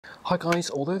Hi guys,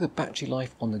 although the battery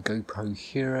life on the GoPro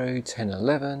Hero 10 and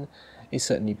 11 is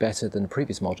certainly better than the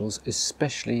previous models,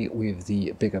 especially with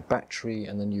the bigger battery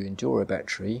and the new Enduro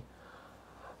battery,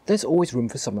 there's always room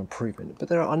for some improvement, but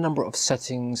there are a number of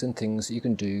settings and things that you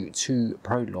can do to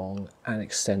prolong and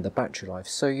extend the battery life,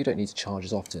 so you don't need to charge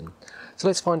as often. So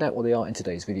let's find out what they are in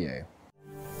today's video.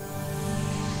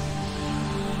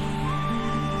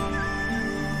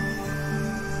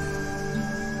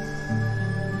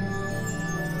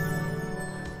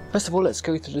 First of all, let's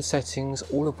go through the settings,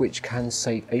 all of which can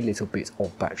save a little bit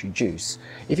of battery juice.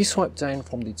 If you swipe down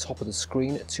from the top of the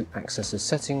screen to access the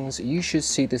settings, you should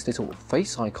see this little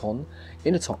face icon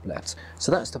in the top left.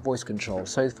 So that's the voice control.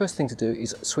 So the first thing to do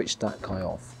is switch that guy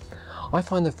off. I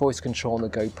find the voice control on the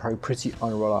GoPro pretty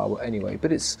unreliable anyway,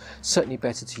 but it's certainly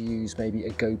better to use maybe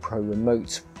a GoPro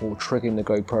remote for triggering the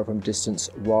GoPro from distance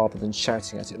rather than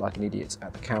shouting at it like an idiot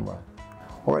at the camera.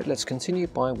 Alright, let's continue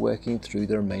by working through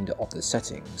the remainder of the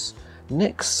settings.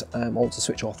 Next, I want to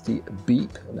switch off the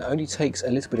beep. It only takes a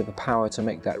little bit of power to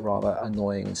make that rather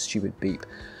annoying and stupid beep,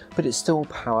 but it's still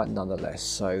power nonetheless,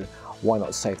 so why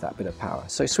not save that bit of power?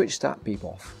 So switch that beep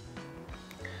off.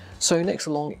 So next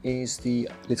along is the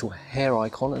little hair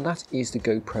icon, and that is the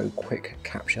GoPro Quick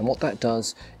Capture. And what that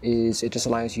does is it just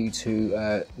allows you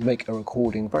to make a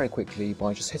recording very quickly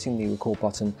by just hitting the record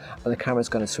button, and the camera's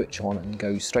going to switch on and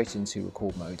go straight into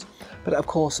record mode. But of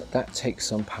course that takes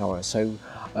some power, so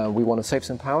we want to save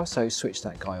some power, so switch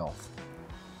that guy off.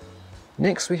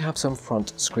 Next we have some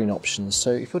front screen options. So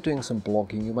if you're doing some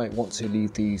blogging, you might want to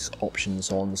leave these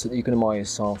options on so that you can admire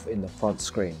yourself in the front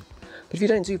screen. But if you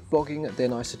don't do vlogging,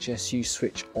 then I suggest you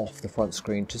switch off the front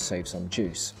screen to save some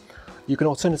juice. You can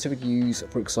alternatively use,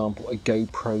 for example, a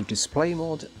GoPro display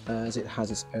mod, as it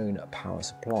has its own power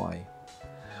supply.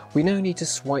 We now need to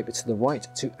swipe to the right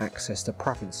to access the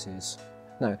preferences.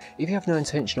 Now, if you have no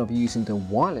intention of using the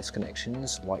wireless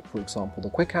connections, like for example the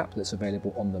Quick app that's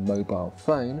available on the mobile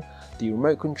phone, the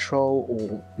remote control,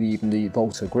 or even the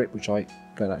Volta grip, which I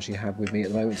don't actually have with me at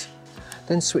the moment,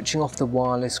 then switching off the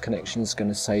wireless connection is going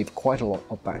to save quite a lot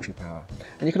of battery power,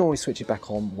 and you can always switch it back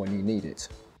on when you need it.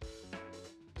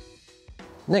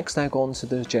 Next, now go on to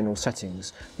the general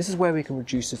settings. This is where we can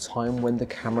reduce the time when the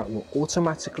camera will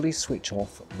automatically switch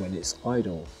off when it's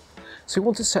idle. So we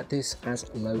want to set this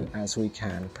as low as we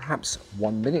can, perhaps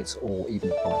 1 minute or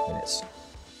even 5 minutes.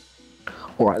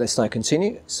 Alright, let's now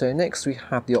continue. So next we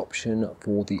have the option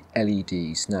for the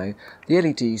LEDs. Now, the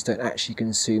LEDs don't actually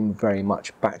consume very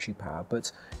much battery power,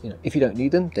 but if you don't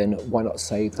need them, then why not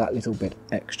save that little bit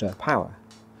extra power?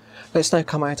 Let's now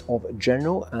come out of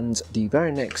general, and the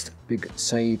very next big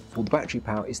save for the battery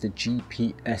power is the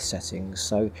GPS settings.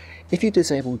 So if you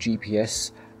disable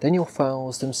GPS, then your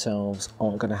files themselves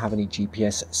aren't going to have any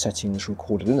GPS settings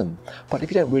recorded in them. But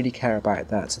if you don't really care about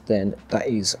that, then that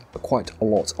is quite a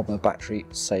lot of a battery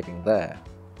saving there.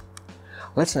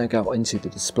 Let's now go into the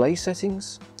display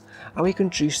settings, and we can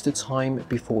reduce the time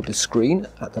before the screen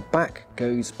at the back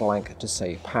goes blank to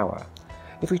save power.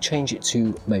 If we change it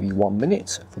to maybe 1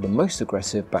 minute for the most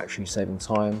aggressive battery saving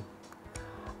time,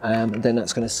 then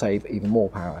that's going to save even more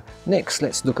power. Next,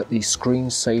 let's look at the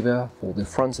screensaver for the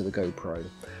front of the GoPro.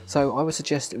 So I would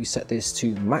suggest that we set this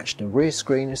to match the rear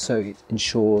screen, so it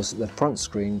ensures the front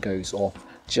screen goes off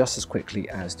just as quickly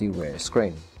as the rear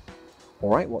screen.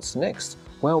 Alright, what's next?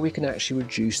 Well, we can actually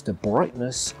reduce the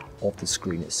brightness of the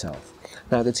screen itself.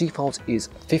 Now the default is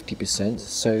 50%,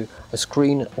 so a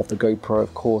screen of the GoPro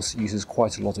of course uses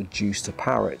quite a lot of juice to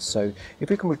power it, so if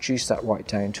we can reduce that right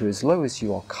down to as low as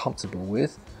you are comfortable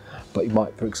with, but you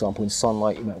might, for example in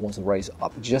sunlight, you might want to raise it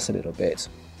up just a little bit.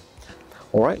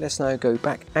 Alright, let's now go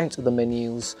back out of the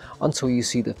menus until you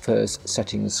see the first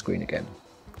settings screen again.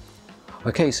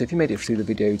 Okay, so if you made it through the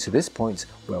video to this point,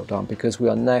 well done, because we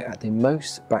are now at the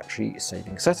most battery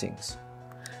saving settings.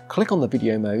 Click on the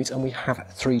video mode and we have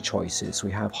three choices.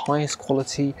 We have highest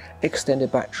quality, extended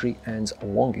battery and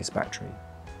longest battery.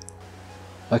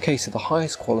 Okay, so the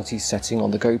highest quality setting on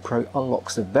the GoPro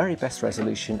unlocks the very best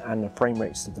resolution and the frame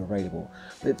rates that are available.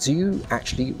 But do you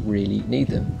actually really need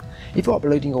them? If you're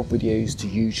uploading your videos to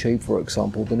YouTube, for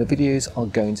example, then the videos are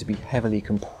going to be heavily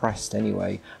compressed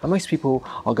anyway, and most people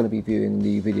are going to be viewing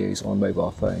the videos on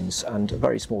mobile phones and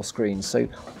very small screens. So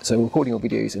recording your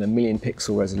videos in a 1,000,000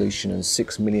 pixel resolution and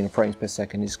 6 million frames per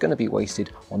second is going to be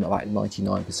wasted on about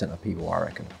 99% of people, I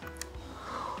reckon.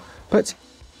 But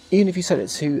even if you set it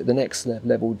to the next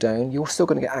level down, you're still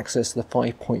going to get access to the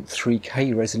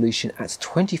 5.3K resolution at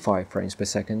 25 frames per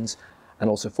second, and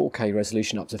also 4K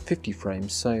resolution up to 50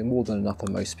 frames, so more than enough for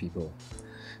most people.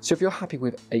 So if you're happy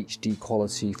with HD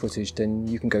quality footage, then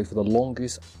you can go for the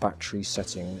longest battery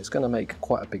setting. It's going to make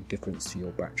quite a big difference to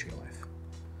your battery life.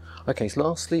 Okay, so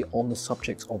lastly, on the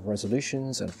subject of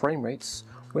resolutions and frame rates,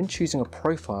 when choosing a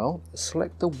profile,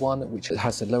 select the one which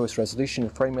has the lowest resolution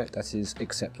and frame rate that is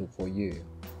acceptable for you.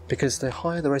 Because the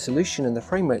higher the resolution and the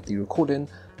frame rate that you record in,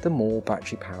 the more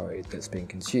battery power that's being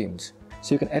consumed.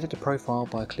 So you can edit a profile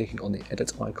by clicking on the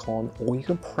edit icon, or you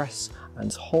can press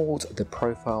and hold the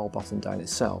profile button down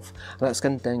itself, and that's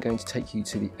then going to take you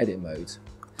to the edit mode.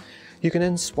 You can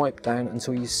then swipe down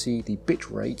until you see the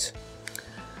bit rate.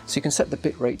 So you can set the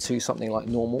bit rate to something like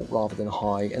normal rather than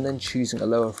high, and then choosing a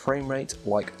lower frame rate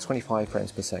like 25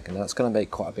 frames per second. That's going to make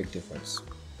quite a big difference.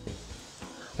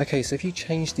 Okay, so if you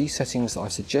change these settings that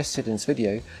I've suggested in this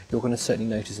video, you're going to certainly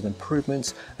notice an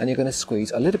improvement, and you're going to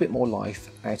squeeze a little bit more life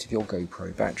out of your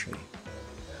GoPro battery.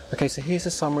 Okay, so here's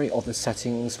a summary of the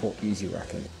settings for easy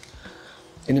reference.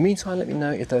 In the meantime, let me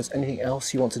know if there's anything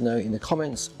else you want to know in the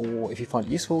comments, or if you find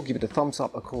it useful, give it a thumbs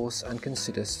up of course, and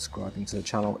consider subscribing to the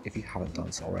channel if you haven't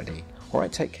done so already.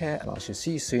 Alright, take care, and I shall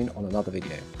see you soon on another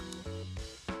video.